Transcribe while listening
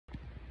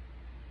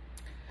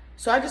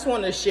So I just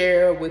wanted to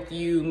share with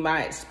you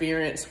my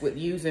experience with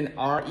using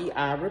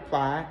REI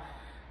Reply.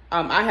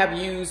 I have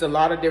used a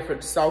lot of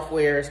different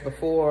softwares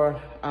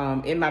before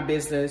in my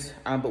business,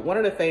 but one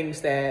of the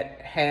things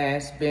that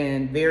has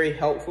been very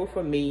helpful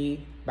for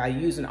me by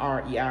using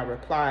REI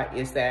Reply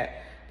is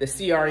that the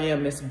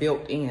CRM is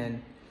built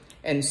in.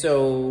 And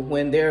so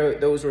when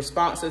those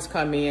responses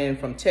come in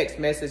from text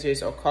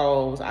messages or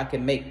calls, I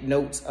can make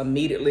notes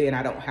immediately and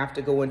I don't have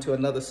to go into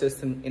another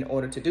system in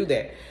order to do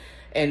that.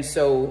 And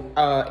so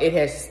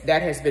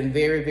that has been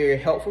very, very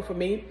helpful for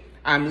me.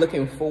 I'm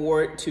looking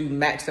forward to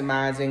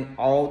maximizing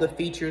all the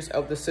features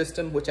of the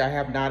system, which I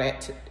have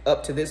not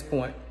up to this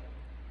point.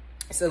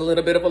 It's a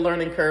little bit of a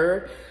learning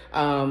curve,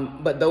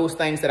 but those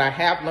things that I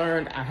have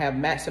learned, I have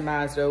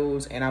maximized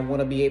those, and I want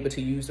to be able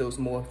to use those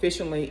more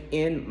efficiently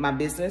in my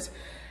business.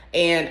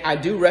 And I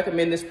do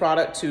recommend this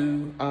product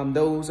to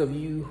those of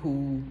you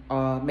who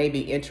may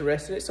be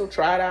interested. So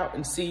try it out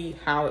and see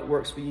how it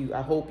works for you.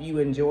 I hope you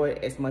enjoy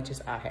it as much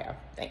as I have.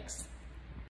 Thanks.